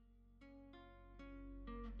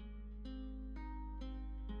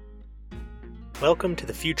Welcome to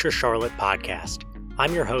the Future Charlotte podcast.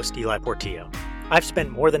 I'm your host, Eli Portillo. I've spent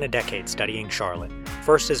more than a decade studying Charlotte,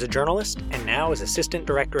 first as a journalist and now as assistant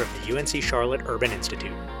director of the UNC Charlotte Urban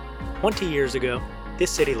Institute. 20 years ago, this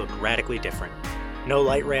city looked radically different. No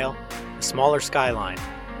light rail, a smaller skyline,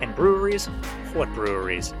 and breweries? What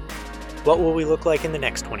breweries? What will we look like in the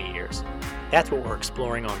next 20 years? That's what we're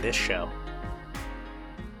exploring on this show.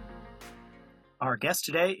 Our guest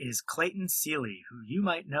today is Clayton Seely, who you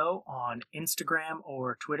might know on Instagram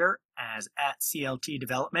or Twitter as @CLT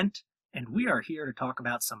Development. And we are here to talk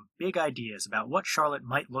about some big ideas about what Charlotte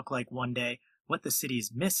might look like one day, what the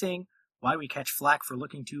city's missing, why we catch flack for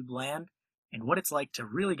looking too bland, and what it's like to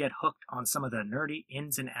really get hooked on some of the nerdy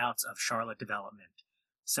ins and outs of Charlotte development.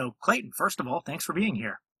 So, Clayton, first of all, thanks for being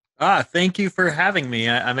here. Thank you for having me.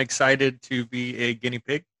 I'm excited to be a guinea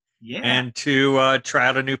pig and to try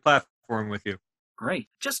out a new platform with you. Great.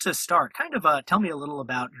 Just to start, tell me a little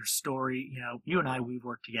about your story. You know, you and I, we've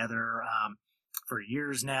worked together for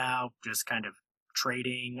years now, just kind of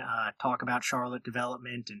trading, talk about Charlotte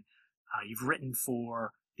development, and you've written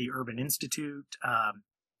for the Urban Institute,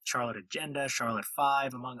 Charlotte Agenda, Charlotte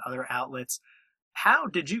 5, among other outlets. How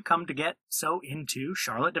did you come to get so into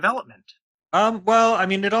Charlotte development? Well, I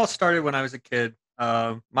mean, it all started when I was a kid.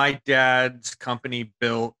 My dad's company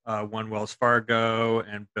built One Wells Fargo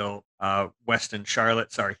and built Weston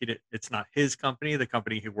Charlotte. Sorry, it's not his company. The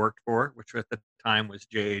company he worked for, which at the time was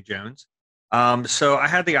J.A. Jones. So I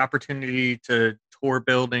had the opportunity to tour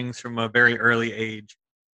buildings from a very early age.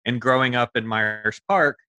 And growing up in Myers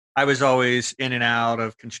Park, I was always in and out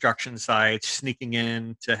of construction sites, sneaking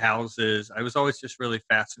into houses. I was always just really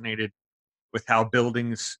fascinated with how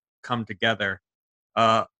buildings come together.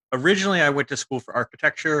 Originally, I went to school for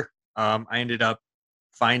architecture. I ended up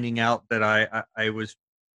finding out that I was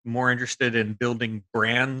more interested in building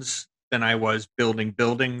brands than I was building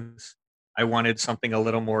buildings. I wanted something a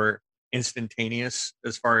little more instantaneous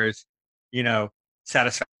as far as,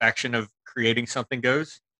 satisfaction of creating something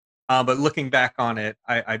goes. But looking back on it,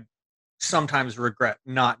 I sometimes regret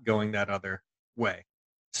not going that other way.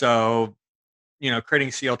 So, creating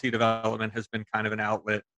CLT development has been kind of an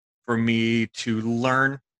outlet for me to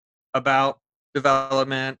learn about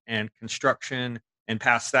development and construction and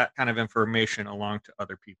pass that kind of information along to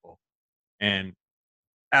other people. And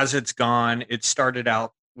as it's gone, it started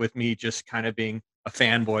out with me just kind of being a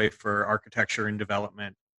fanboy for architecture and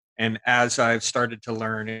development. And as I've started to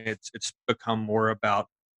learn, it's become more about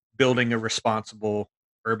building a responsible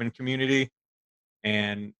urban community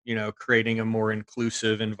and, creating a more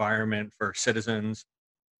inclusive environment for citizens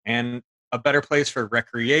and a better place for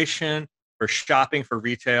recreation, for shopping, for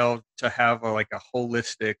retail, to have a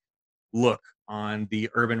holistic look on the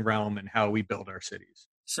urban realm and how we build our cities.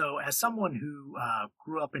 So, as someone who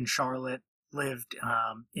grew up in Charlotte, lived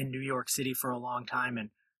in New York City for a long time, and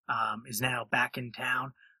is now back in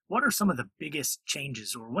town, what are some of the biggest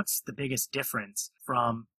changes, or what's the biggest difference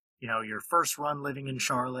from your first run living in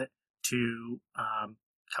Charlotte to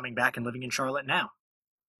coming back and living in Charlotte now?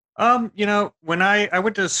 When I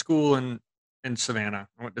went to school in Savannah,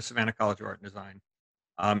 I went to Savannah College of Art and Design,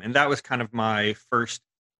 and that was kind of my first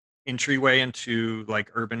entryway into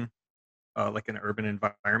urban, an urban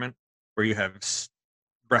environment where you have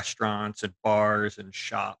restaurants and bars and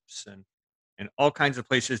shops and all kinds of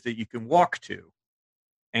places that you can walk to,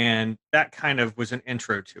 and that kind of was an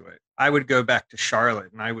intro to it. I would go back to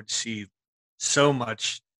Charlotte and I would see so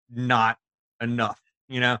much not enough.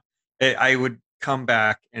 I would come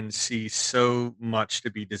back and see so much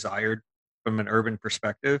to be desired from an urban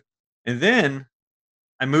perspective. And then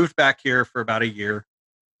I moved back here for about a year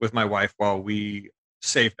with my wife while we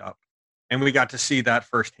saved up, and we got to see that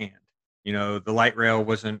firsthand. The light rail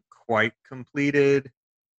wasn't quite completed.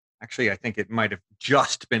 Actually, I think it might have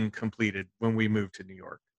just been completed when we moved to New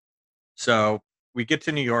York. So we get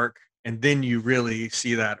to New York, and then you really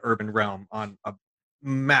see that urban realm on a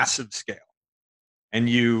massive scale. And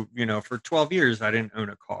for 12 years, I didn't own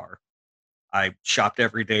a car. I shopped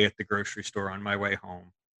every day at the grocery store on my way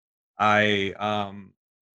home. I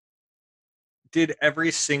did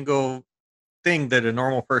every single thing that a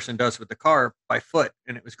normal person does with the car by foot,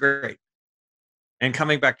 and it was great. And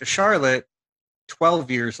coming back to Charlotte 12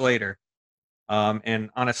 years later, and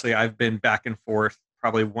honestly, I've been back and forth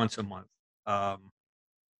probably once a month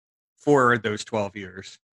for those 12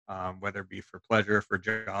 years, whether it be for pleasure, for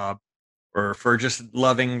job, or for just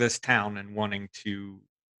loving this town and wanting to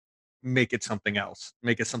make it something else,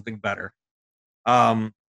 make it something better.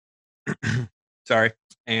 Sorry.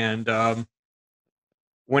 And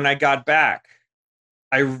when I got back,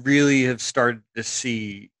 I really have started to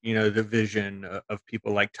see, the vision of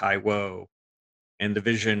people like Tai Wo and the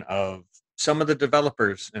vision of some of the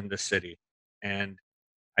developers in the city. And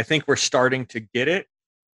I think we're starting to get it.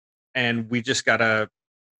 And we just got to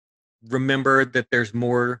remember that there's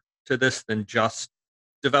more to this than just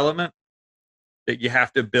development, that you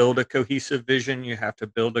have to build a cohesive vision. You have to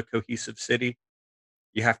build a cohesive city.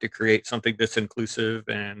 You have to create something that's inclusive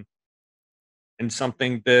and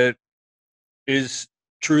something that is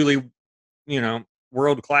truly,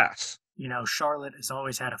 world class. Charlotte has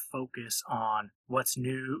always had a focus on what's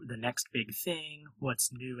new, the next big thing,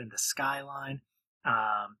 what's new in the skyline.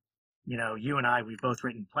 Um, you and I, we've both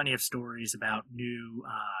written plenty of stories about new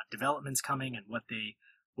developments coming and what they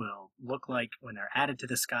will look like when they're added to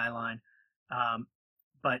the skyline. Um,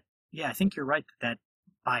 but yeah, I think you're right that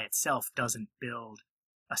by itself doesn't build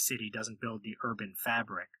a city, doesn't build the urban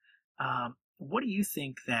fabric. What do you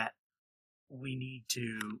think that we need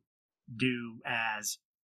to do as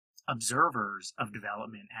observers of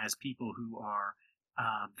development, as people who are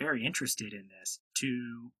very interested in this,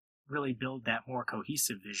 to really build that more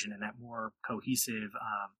cohesive vision and that more cohesive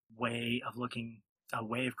way of looking, a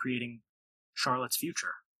way of creating Charlotte's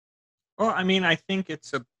future? Well, I mean, I think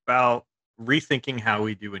it's about rethinking how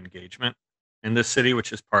we do engagement in this city,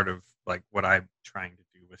 which is part of like what I'm trying to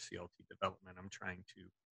do with CLT development. I'm trying to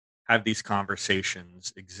have these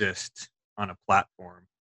conversations exist on a platform.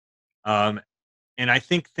 Um, and I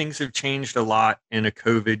think things have changed a lot in a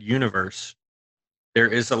COVID universe. There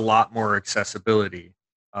is a lot more accessibility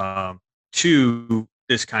um, to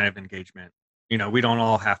this kind of engagement. We don't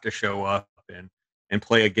all have to show up and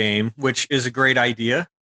play a game, which is a great idea.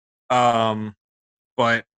 Um,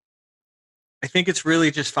 but I think it's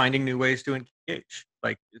really just finding new ways to engage,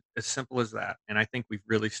 like as simple as that. And I think we've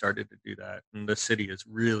really started to do that, and the city has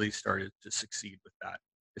really started to succeed with that,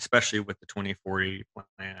 especially with the 2040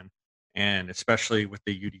 plan, and especially with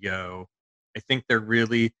the UDO. I think they're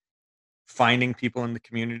really finding people in the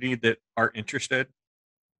community that are interested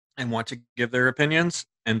and want to give their opinions,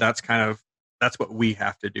 and that's what we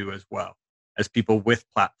have to do as well, as people with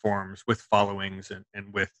platforms, with followings,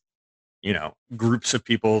 and with groups of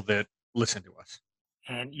people that listen to us.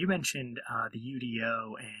 And you mentioned the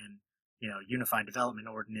UDO and Unified Development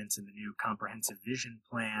Ordinance and the new Comprehensive Vision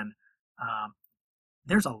Plan. Um,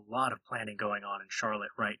 there's a lot of planning going on in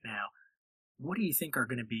Charlotte right now. What do you think are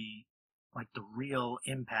going to be like the real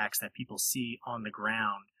impacts that people see on the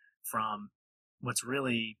ground from what's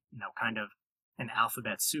really, kind of an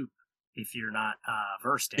alphabet soup if you're not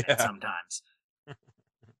versed in it Yeah. sometimes?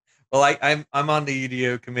 Well, I'm on the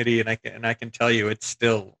UDO committee, and I can tell you it's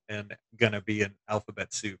still gonna be an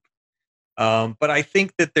alphabet soup. But I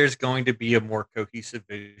think that there's going to be a more cohesive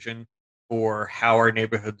vision for how our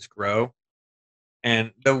neighborhoods grow.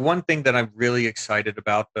 And the one thing that I'm really excited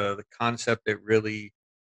about, the concept that really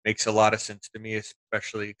makes a lot of sense to me,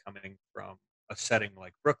 especially coming from a setting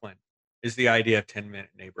like Brooklyn, is the idea of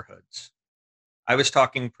 10-minute neighborhoods. I was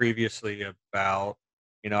talking previously about,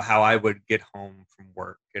 how I would get home from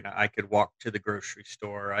work and I could walk to the grocery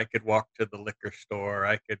store, I could walk to the liquor store,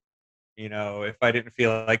 I could, if I didn't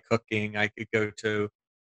feel like cooking, I could go to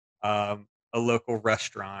a local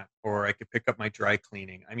restaurant, or I could pick up my dry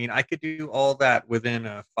cleaning. I mean, I could do all that within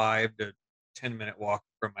a 5 to 10 minute walk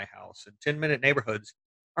from my house. And 10-minute neighborhoods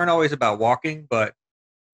aren't always about walking, but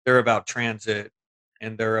they're about transit,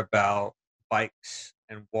 and they're about bikes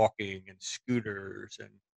and walking and scooters and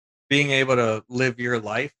being able to live your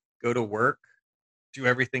life, go to work, do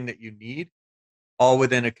everything that you need, all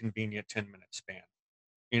within a convenient 10-minute span.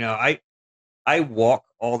 I walk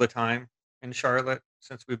all the time in Charlotte.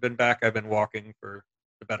 Since we've been back, I've been walking for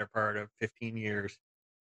the better part of 15 years,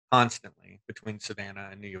 constantly between Savannah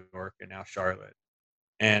and New York and now Charlotte.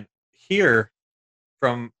 And here,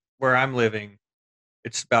 from where I'm living,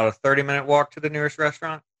 it's about a 30-minute walk to the nearest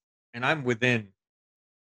restaurant, and I'm within,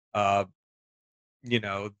 uh,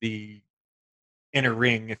 the inner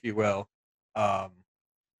ring, if you will, um,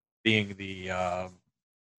 being the,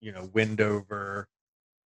 Windover,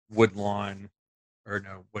 Woodlawn, or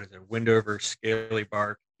no, what is it? Windover, Scaly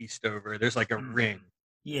Bark, Eastover. There's like a ring. Mm-hmm.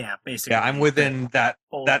 Yeah, Yeah, basically I'm the within that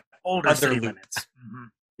older other city loop. limits. Mm-hmm.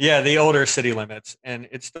 Yeah, the older city limits, and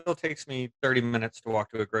it still takes me 30 minutes to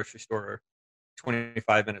walk to a grocery store,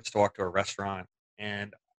 25 minutes to walk to a restaurant,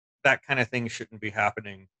 and that kind of thing shouldn't be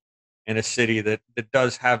happening in a city that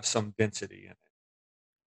does have some density in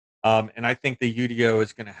it. And I think the UDO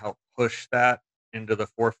is going to help push that into the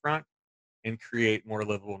forefront and create more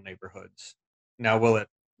livable neighborhoods. Now, will it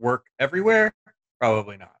work everywhere?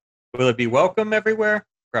 Probably not. Will it be welcome everywhere?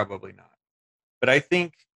 Probably not. But I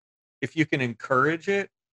think if you can encourage it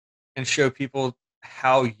and show people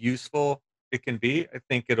how useful it can be, I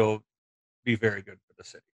think it'll be very good for the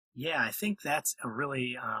city. Yeah, I think that's a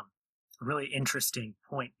really a really interesting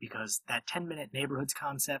point because that 10-minute neighborhoods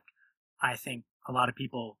concept, I think a lot of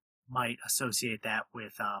people might associate that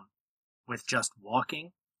with just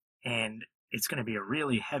walking, and it's going to be a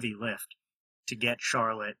really heavy lift to get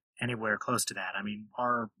Charlotte anywhere close to that. I mean,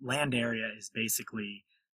 our land area is basically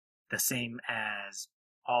the same as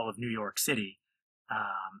all of New York City,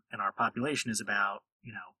 and our population is about,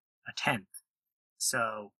 a tenth.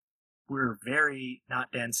 So we're very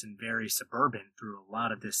not dense and very suburban through a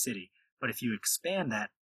lot of this city. But if you expand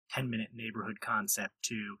that 10-minute neighborhood concept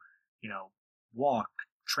to, walk,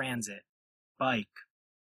 transit, bike,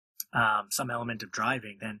 some element of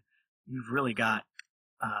driving, then you've really got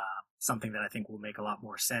something that I think will make a lot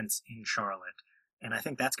more sense in Charlotte. And I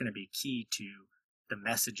think that's going to be key to the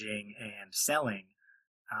messaging and selling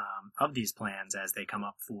of these plans as they come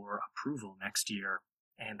up for approval next year,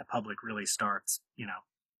 and the public really starts,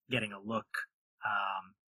 getting a look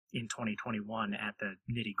in 2021 at the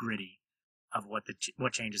nitty gritty of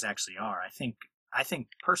what changes actually are. I think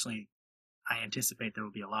personally, I anticipate there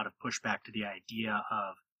will be a lot of pushback to the idea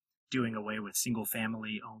of doing away with single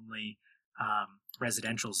family only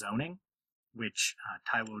residential zoning, which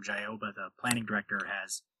Taiwo Jaioba, the planning director,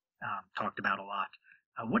 has talked about a lot.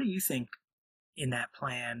 What do you think in that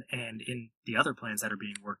plan and in the other plans that are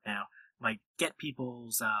being worked now might get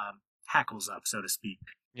people's hackles up, so to speak?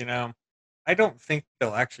 I don't think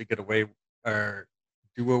they'll actually get away or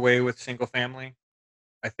do away with single family.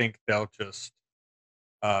 I think they'll just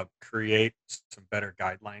create some better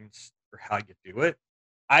guidelines for how you do it.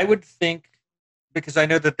 I would think, because I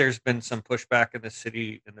know that there's been some pushback in the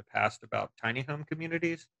city in the past about tiny home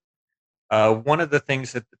communities. One of the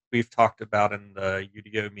things that we've talked about in the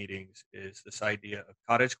UDO meetings is this idea of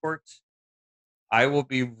cottage courts. I will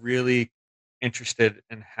be really interested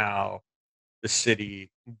in how the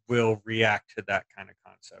city will react to that kind of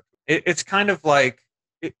concept. It's kind of like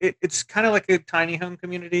it's kind of like a tiny home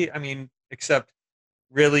community. I mean, except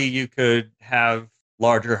really you could have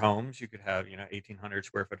larger homes. You could have 1,800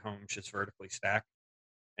 square foot homes just vertically stacked,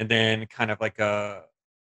 and then kind of like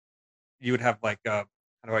you would have like a,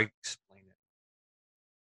 how do I explain it?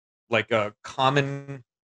 Like a common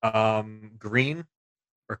green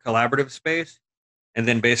or collaborative space, and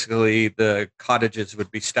then basically the cottages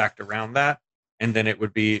would be stacked around that, and then it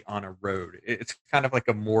would be on a road. It's kind of like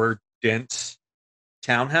a more dense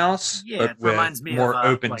townhouse, Yeah, but it with reminds me of more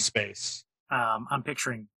open like space. I'm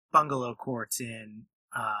picturing bungalow courts in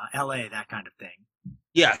LA, that kind of thing.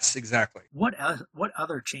 Yes, exactly. What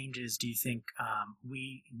other changes do you think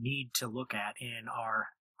we need to look at in our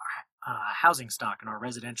housing stock in our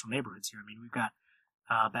residential neighborhoods here? I mean, we've got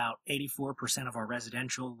about 84% of our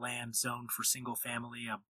residential land zoned for single family,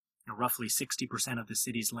 roughly 60% of the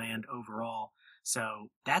city's land overall. So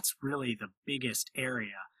that's really the biggest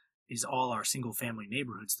area, is all our single family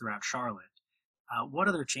neighborhoods throughout Charlotte. What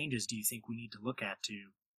other changes do you think we need to look at to,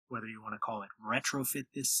 whether you want to call it retrofit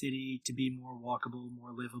this city to be more walkable,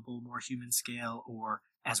 more livable, more human scale, or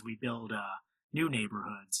as we build new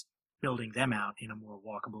neighborhoods, building them out in a more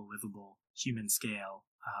walkable, livable, human scale,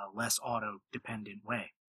 less auto dependent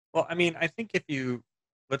way? Well, I mean, I think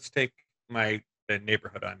let's take the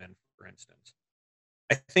neighborhood I'm in, for instance.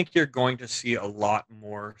 I think you're going to see a lot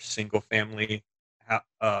more single family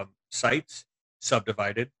sites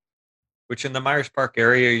subdivided, which in the Myers Park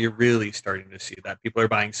area, you're really starting to see that. People are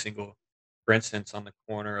buying single, for instance, on the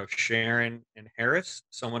corner of Sharon and Harris,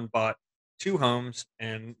 someone bought two homes,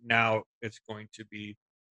 and now it's going to be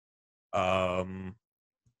um,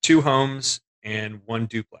 two homes and one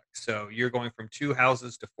duplex. So you're going from two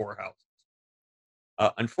houses to four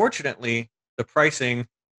houses. Unfortunately, the pricing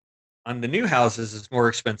on the new houses is more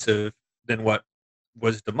expensive than what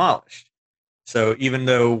was demolished. So even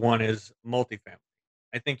though one is multifamily,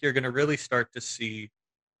 I think you're going to really start to see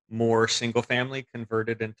more single family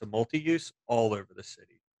converted into multi-use all over the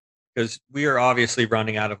city, because we are obviously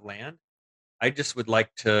running out of land. I just would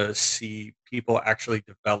like to see people actually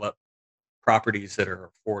develop properties that are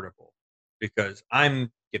affordable, because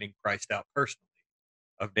I'm getting priced out personally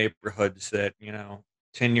of neighborhoods that,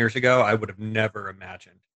 10 years ago, I would have never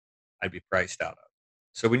imagined I'd be priced out of.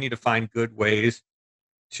 So we need to find good ways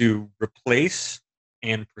to replace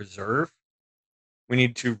and preserve. We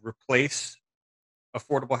need to replace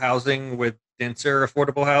affordable housing with denser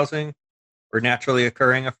affordable housing or naturally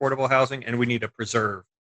occurring affordable housing, and we need to preserve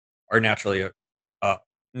our uh,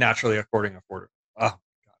 naturally occurring oh,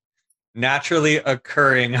 naturally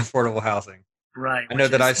occurring affordable housing. Right, I know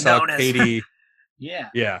which that I is saw known as Katie. yeah.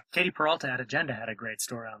 Yeah. Katie Peralta at Agenda had a great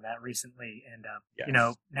story on that recently. And,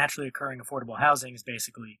 Yes. naturally occurring affordable housing is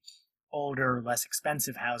basically older, less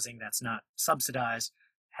expensive housing that's not subsidized,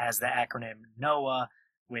 has the acronym NOAA,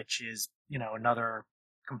 which is, another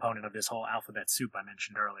component of this whole alphabet soup I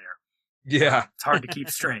mentioned earlier. Yeah. It's hard to keep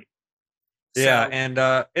straight. Yeah, So,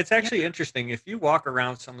 and it's yeah, actually interesting if you walk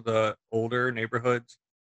around some of the older neighborhoods,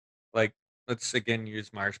 like let's again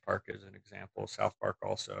use Myers Park as an example, South Park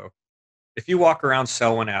also. If you walk around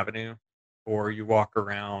Selwyn Avenue or you walk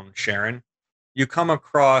around Sharon, you come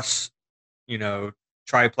across, you know,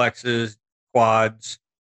 triplexes, quads,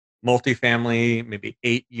 multifamily, maybe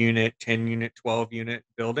 8 unit, 10 unit, 12 unit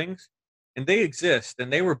buildings, and they exist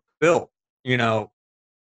and they were built, you know,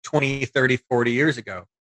 20, 30, 40 years ago,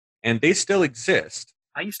 and they still exist.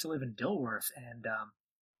 I used to live in Dilworth, and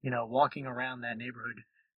walking around that neighborhood,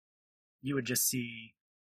 you would just see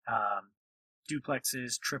um,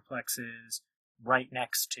 duplexes, triplexes right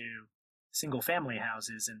next to single family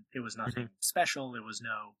houses, and it was nothing Mhm. special. It was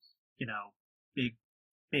no, you know, big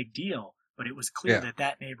big deal, but it was clear Yeah. that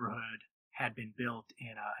that neighborhood had been built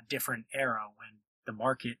in a different era when the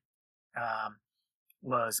market um,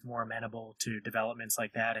 was more amenable to developments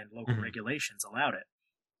like that, and local Mhm. regulations allowed it.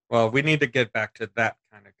 Well, we need to get back to that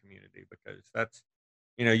kind of community because that's,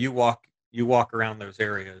 you walk around those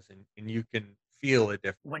areas and you can feel a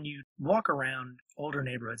difference. When you walk around older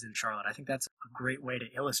neighborhoods in Charlotte, I think that's a great way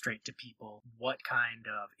to illustrate to people what kind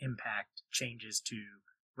of impact changes to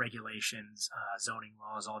regulations, zoning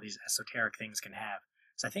laws, all these esoteric things can have.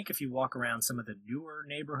 So I think if you walk around some of the newer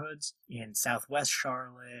neighborhoods in Southwest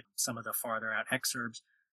Charlotte, some of the farther out exurbs,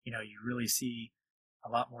 you really see a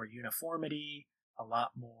lot more uniformity, a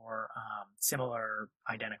lot more similar,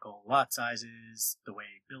 identical lot sizes, the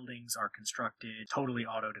way buildings are constructed, totally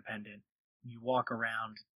auto dependent. You walk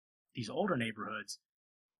around these older neighborhoods,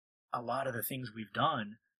 a lot of the things we've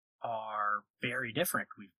done are very different.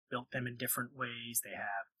 We've built them in different ways. They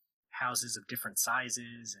have houses of different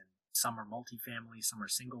sizes, and some are multifamily, some are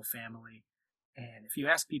single family. And if you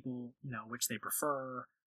ask people, which they prefer,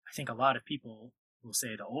 I think a lot of people will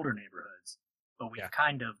say the older neighborhoods, but Yeah. we've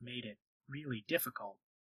kind of made it really difficult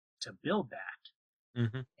to build that.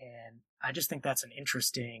 Hmm. And I just think that's an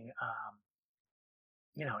interesting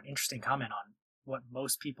comment on what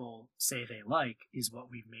most people say they like is what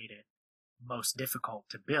we've made it most difficult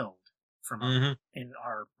to build from Hmm. in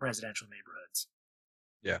our residential neighborhoods.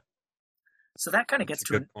 Yeah. So that kind of That's gets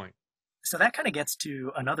a to good point.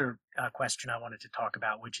 another question I wanted to talk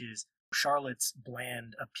about, which is Charlotte's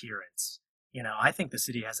bland appearance. I think the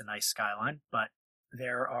city has a nice skyline, but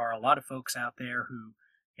there are a lot of folks out there who,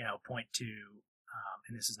 point to,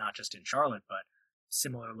 and this is not just in Charlotte, but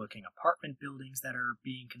similar looking apartment buildings that are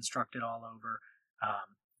being constructed all over,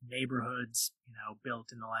 neighborhoods,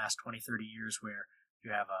 built in the last 20, 30 years where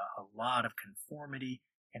you have a lot of conformity,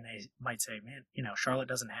 and they might say, man, Charlotte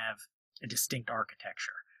doesn't have a distinct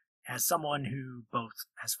architecture. As someone who both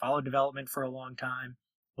has followed development for a long time,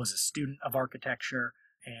 was a student of architecture,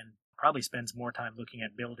 and probably spends more time looking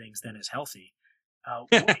at buildings than is healthy,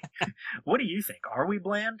 what do you think? Are we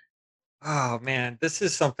bland? Oh man, this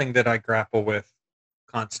is something that I grapple with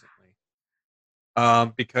constantly.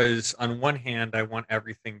 Because on one hand, I want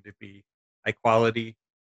everything to be high quality.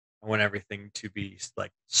 I want everything to be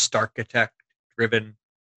like Starchitect driven.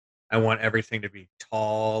 I want everything to be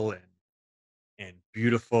tall and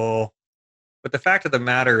beautiful. But the fact of the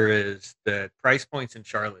matter is that price points in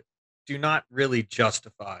Charlotte do not really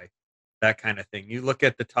justify that kind of thing. You look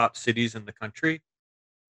at the top cities in the country,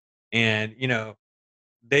 and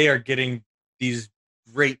they are getting these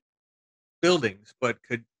great buildings, but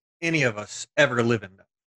could any of us ever live in them?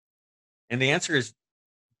 And the answer is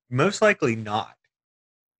most likely not.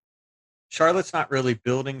 Charlotte's not really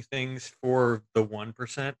building things for the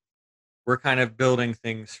 1%. We're kind of building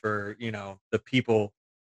things for, the people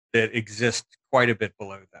that exist quite a bit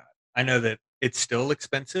below that. I know that it's still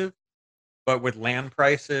expensive, but with land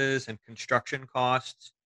prices and construction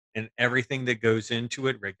costs and everything that goes into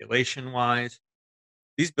it, regulation wise,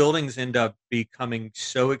 these buildings end up becoming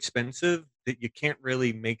so expensive that you can't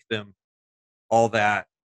really make them all that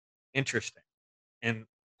interesting. And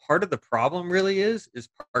part of the problem really is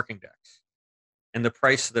parking decks and the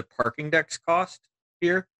price that parking decks cost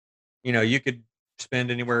here. You could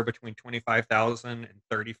spend anywhere between 25,000 and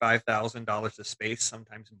 $35,000 a space,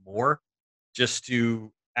 sometimes more, just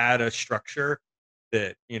to add a structure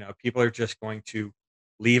that people are just going to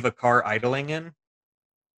leave a car idling in.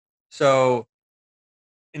 So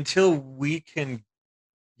until we can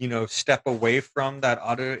step away from that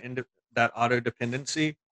auto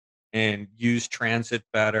dependency and use transit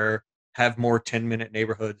better, have more 10-minute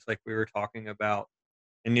neighborhoods like we were talking about,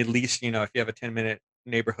 and at least if you have a 10-minute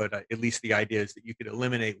neighborhood, at least the idea is that you could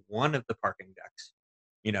eliminate one of the parking decks,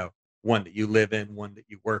 you know one that you live in, one that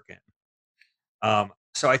you work in.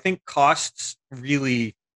 So I think costs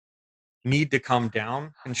really need to come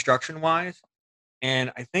down construction wise.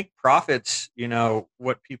 And I think profits,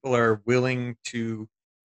 what people are willing to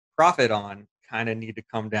profit on kind of need to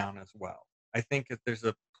come down as well. I think if there's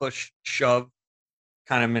a push shove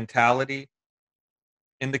kind of mentality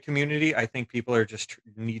in the community, I think people are just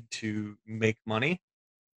need to make money,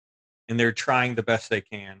 and they're trying the best they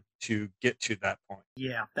can to get to that point.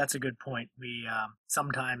 Yeah, that's a good point. We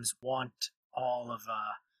sometimes want all of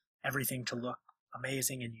everything to look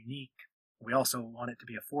amazing and unique. We also want it to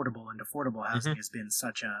be affordable, and affordable Hmm. housing has been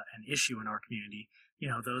such an issue in our community.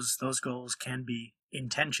 Those goals can be in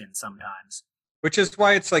tension sometimes. Which is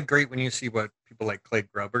why it's like great when you see what people like Clay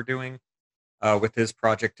Grubb are doing with his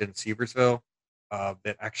project in Seversville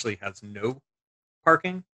that actually has no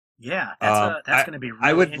parking. Yeah, Um, that's I going to be I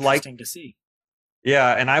really would like, interesting to see.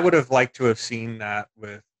 yeah, and I would have liked to have seen that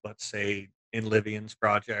with, let's say, in Livian's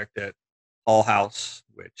project at Hall House,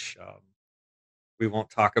 which we won't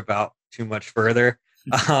talk about too much further.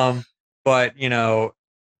 Um, but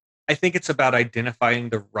I think it's about identifying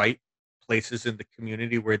the right places in the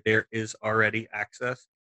community where there is already access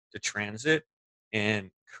to transit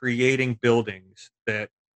and creating buildings that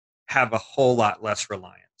have a whole lot less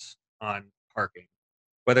reliance on parking,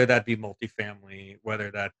 whether that be multifamily, whether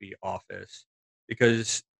that be office,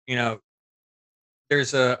 because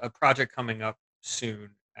there's a project coming up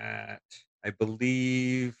soon at, I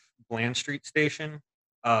believe, Bland Street Station.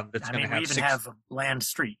 That's I going to mean, we have even six. have a Bland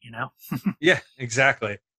Street. Yeah,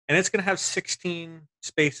 exactly. And it's going to have 16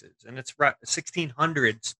 spaces, and it's right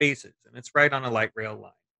 1,600 spaces, and it's right on a light rail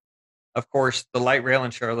line. Of course, the light rail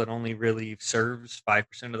in Charlotte only really serves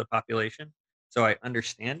 5% of the population, so I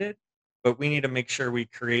understand it, but we need to make sure we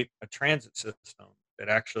create a transit system that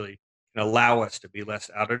actually can allow us to be less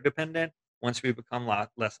auto dependent. Once we become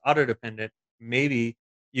less auto dependent, maybe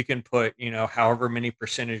you can put, however many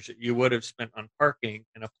percentage that you would have spent on parking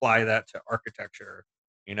and apply that to architecture,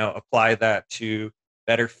 apply that to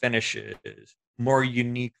better finishes, more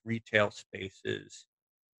unique retail spaces.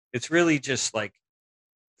 It's really just like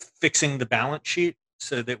fixing the balance sheet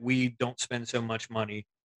so that we don't spend so much money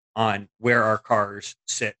on where our cars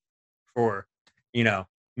sit for, you know,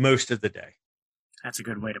 most of the day. That's a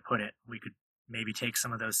good way to put it. We could maybe take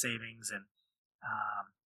some of those savings and um,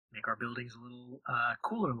 make our buildings a little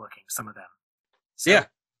cooler looking, some of them. Yeah. So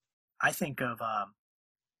I think of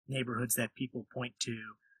neighborhoods that people point to,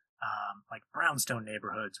 like brownstone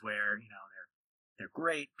neighborhoods, where they're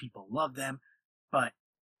great, people love them, but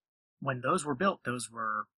when those were built, those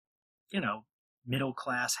were you know middle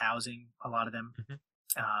class housing. A lot of them, Mhm.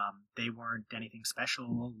 they weren't anything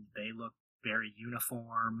special. They looked very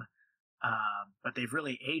uniform, but they've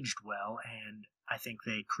really aged well, and I think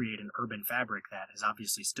they create an urban fabric that has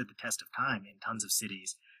obviously stood the test of time in tons of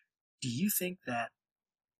cities. Do you think that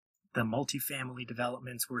the multifamily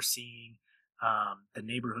developments we're seeing, the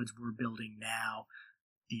neighborhoods we're building now,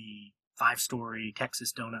 the 5-story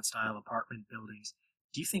Texas donut style apartment buildings,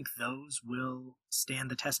 do you think those will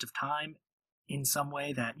stand the test of time in some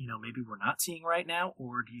way that, maybe we're not seeing right now?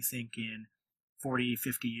 Or do you think in 40,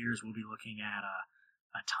 50 years we'll be looking at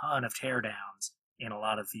a ton of teardowns in a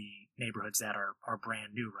lot of the neighborhoods that are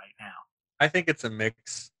brand new right now? I think it's a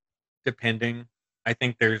mix depending. I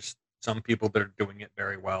think there's some people that are doing it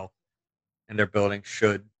very well and their buildings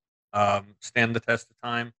should stand the test of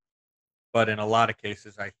time. But in a lot of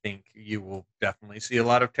cases, I think you will definitely see a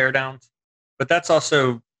lot of teardowns. But that's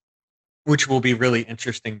also, which will be really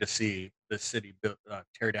interesting to see the city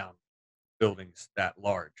tear down buildings that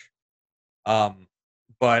large. Um,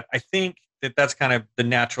 but I think that that's kind of the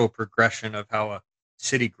natural progression of how a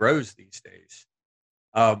city grows these days.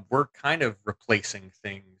 We're kind of replacing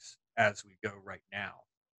things as we go right now.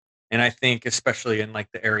 And I think, especially in like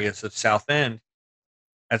the areas of South End,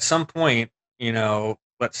 at some point,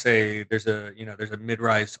 let's say there's a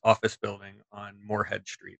mid-rise office building on Moorhead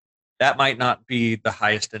Street. That might not be the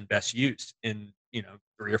highest and best use in,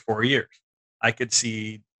 3 or 4 years. I could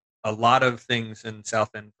see a lot of things in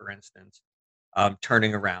South End, for instance,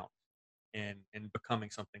 turning around and becoming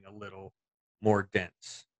something a little more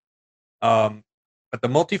dense. Um, but the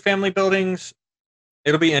multifamily buildings,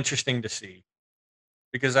 it'll be interesting to see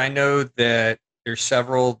because I know that there's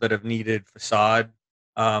several that have needed facade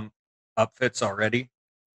um, upfits already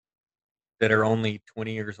that are only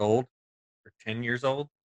 20 years old or 10 years old.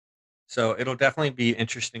 So it'll definitely be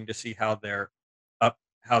interesting to see how their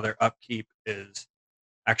upkeep is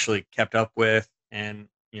actually kept up with, and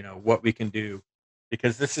what we can do,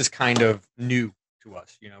 because this is kind of new to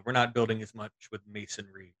us. We're not building as much with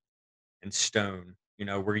masonry and stone.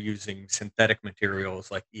 We're using synthetic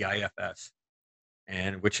materials like EIFS,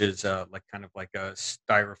 and which is like kind of like a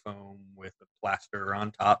styrofoam with a plaster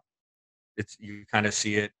on top. It's you kind of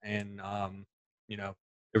see it, and you know,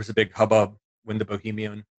 there was a big hubbub when the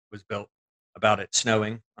Bohemian was built about it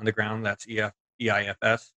snowing on the ground. That's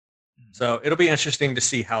EIFS. Mhm. So it'll be interesting to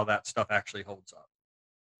see how that stuff actually holds up.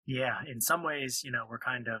 Yeah, in some ways, we're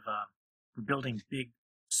kind of we're building big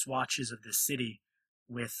swatches of the city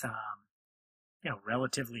with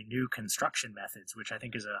relatively new construction methods, which I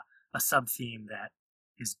think is a sub theme that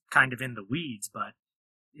is kind of in the weeds, but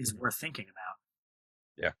is Mhm. worth thinking about.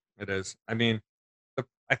 Yeah, it is. I mean,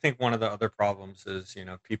 I think one of the other problems is,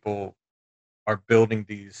 people are building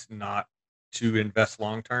these not to invest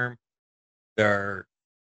long term. They're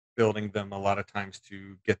building them a lot of times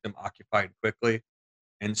to get them occupied quickly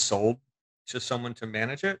and sold to someone to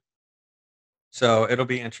manage it. So it'll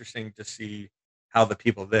be interesting to see how the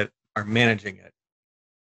people that are managing it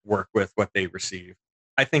work with what they receive.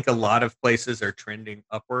 I think a lot of places are trending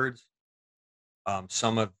upwards.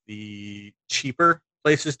 Some of the cheaper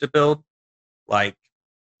places to build, like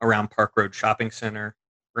around Park Road Shopping Center,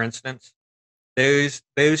 for instance, those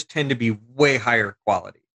tend to be way higher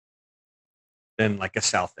quality than like a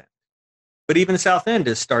South End. But even South End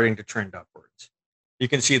is starting to trend upwards. You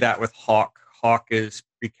can see that with Hawk. Hawk is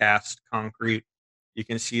precast concrete. You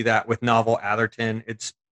can see that with Novel Atherton.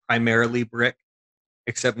 It's primarily brick,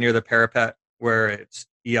 except near the parapet where it's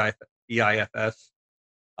EIFS.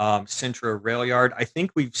 Central Rail Yard. I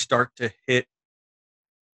think we start to hit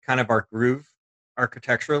kind of our groove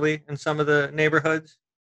architecturally in some of the neighborhoods.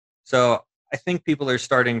 So I think people are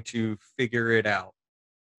starting to figure it out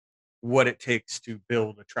what it takes to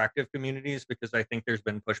build attractive communities because I think there's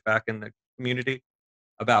been pushback in the community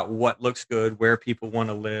about what looks good, where people want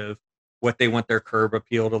to live, what they want their curb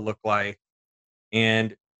appeal to look like.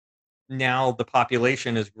 And now the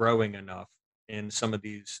population is growing enough in some of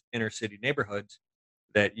these inner city neighborhoods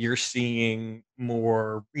that you're seeing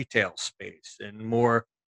more retail space and more,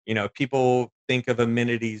 people think of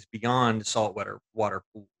amenities beyond saltwater water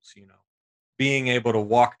pools, being able to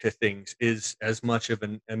walk to things is as much of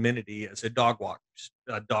an amenity as a dog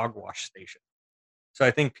wash station. So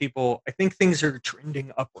I think things are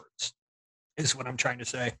trending upwards is what I'm trying to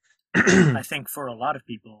say. I think for a lot of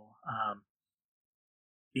people,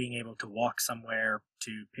 being able to walk somewhere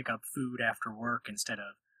to pick up food after work instead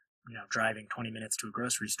of driving 20 minutes to a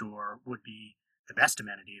grocery store would be the best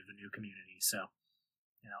amenity of the new community. So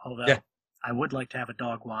Yeah. although I would like to have a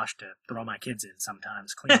dog wash to throw my kids in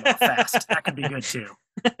sometimes, clean them off fast. That could be good too.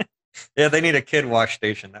 Yeah, they need a kid wash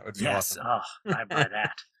station. That would be Yes, awesome. oh, I buy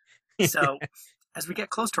that. So as we get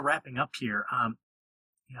close to wrapping up here,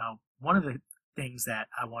 one of the things that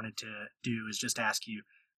I wanted to do is just ask you,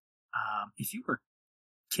 if you were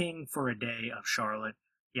king for a day of Charlotte.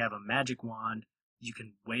 You have a magic wand. You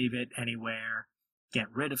can wave it anywhere, get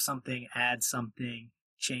rid of something, add something,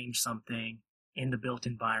 change something in the built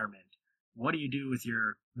environment. What do you do with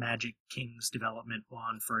your Magic King's development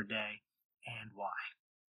wand for a day and why?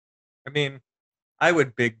 I mean, I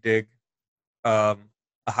would big dig a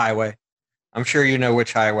highway. I'm sure you know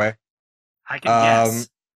which highway. I can Um, guess.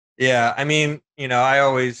 yeah, I mean, I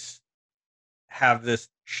always have this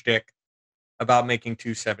shtick about making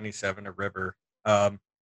 277 a river. Um,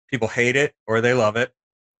 People hate it or they love it.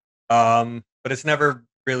 But it's never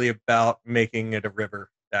really about making it a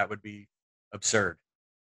river. That would be absurd.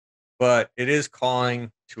 But it is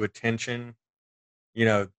calling to attention,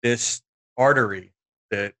 this artery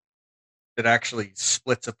that actually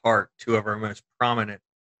splits apart two of our most prominent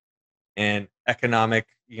and economic,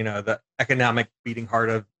 the economic beating heart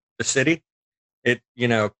of the city. It,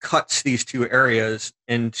 cuts these two areas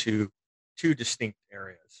into two distinct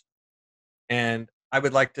areas. And I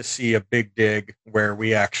would like to see a big dig where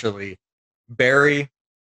we actually bury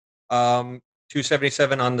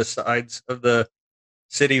 277 on the sides of the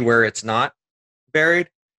city where it's not buried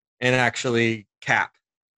and actually cap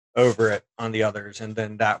over it on the others. And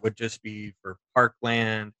then that would just be for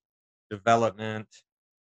parkland, development,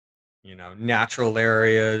 natural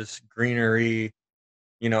areas, greenery,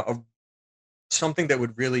 you know, a, something that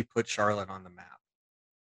would really put Charlotte on the map.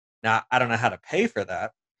 Now, I don't know how to pay for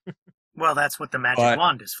that, Well, that's what the magic but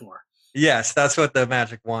wand is for. yes, that's what the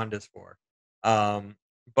magic wand is for. Um,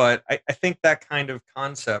 but I think that kind of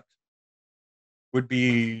concept would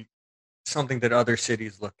be something that other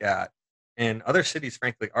cities look at. And other cities,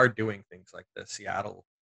 frankly, are doing things like this. Seattle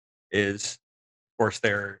is, of course,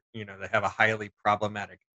 they have a highly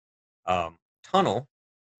problematic tunnel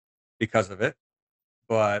because of it,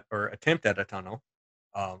 or attempt at a tunnel.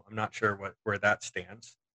 I'm not sure where that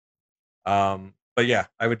stands. But yeah,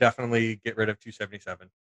 I would definitely get rid of 277.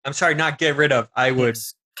 I'm sorry, not get rid of. I would,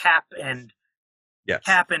 Yes, cap yes, and yes,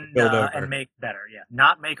 build and over. make better. Yeah,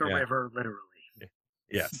 not make a Yeah, river literally. y-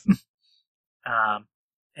 yes.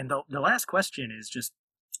 And the last question is just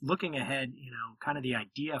looking ahead, kind of the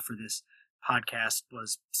idea for this podcast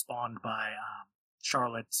was spawned by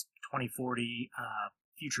Charlotte's 2040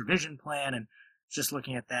 future vision plan, and just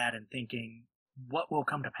looking at that and thinking what will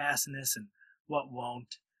come to pass in this and what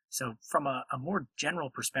won't. So from a more general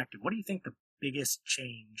perspective, what do you think the biggest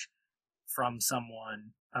change from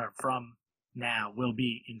someone or from now will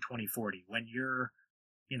be in 2040 when you're,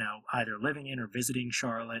 either living in or visiting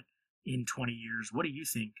Charlotte in 20 years? What do you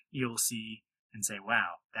think you'll see and say, wow,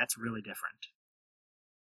 that's really different?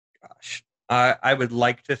 Gosh, I would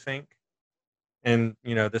like to think, and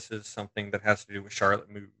this is something that has to do with Charlotte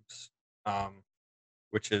Moves,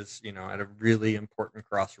 which is at a really important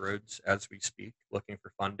crossroads as we speak, looking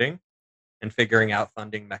for funding and figuring out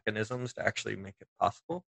funding mechanisms to actually make it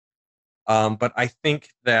possible. But I think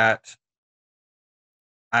that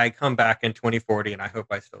I come back in 2040, and I hope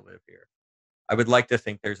I still live here. I would like to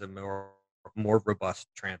think there's a more robust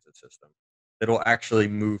transit system that will actually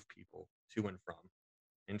move people to and from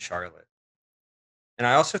in Charlotte. And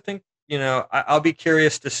I also think, I'll be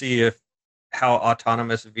curious to see how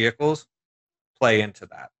autonomous vehicles play into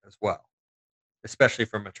that as well, especially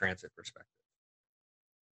from a transit perspective.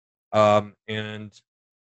 And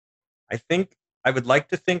I would like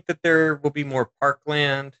to think that there will be more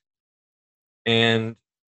parkland and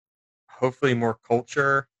hopefully more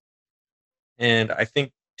culture. And I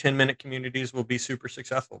think 10-minute communities will be super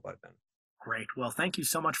successful by then. Great. Well, thank you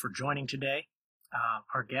so much for joining today.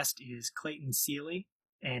 Our guest is Clayton Seely.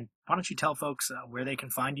 And why don't you tell folks where they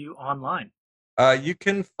can find you online? You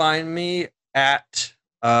can find me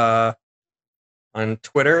on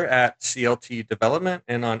Twitter at CLT Development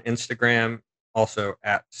and on Instagram also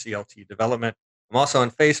at CLT Development. I'm also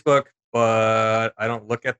on Facebook, but I don't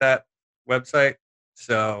look at that website,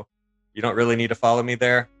 so you don't really need to follow me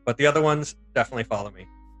there. But the other ones, definitely follow me.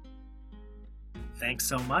 Thanks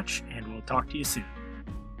so much, and we'll talk to you soon.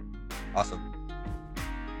 Awesome.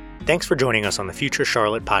 Thanks for joining us on the Future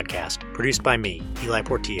Charlotte podcast, produced by me, Eli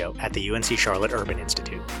Portillo, at the UNC Charlotte Urban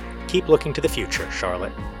Institute. Keep looking to the future,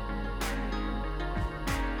 Charlotte.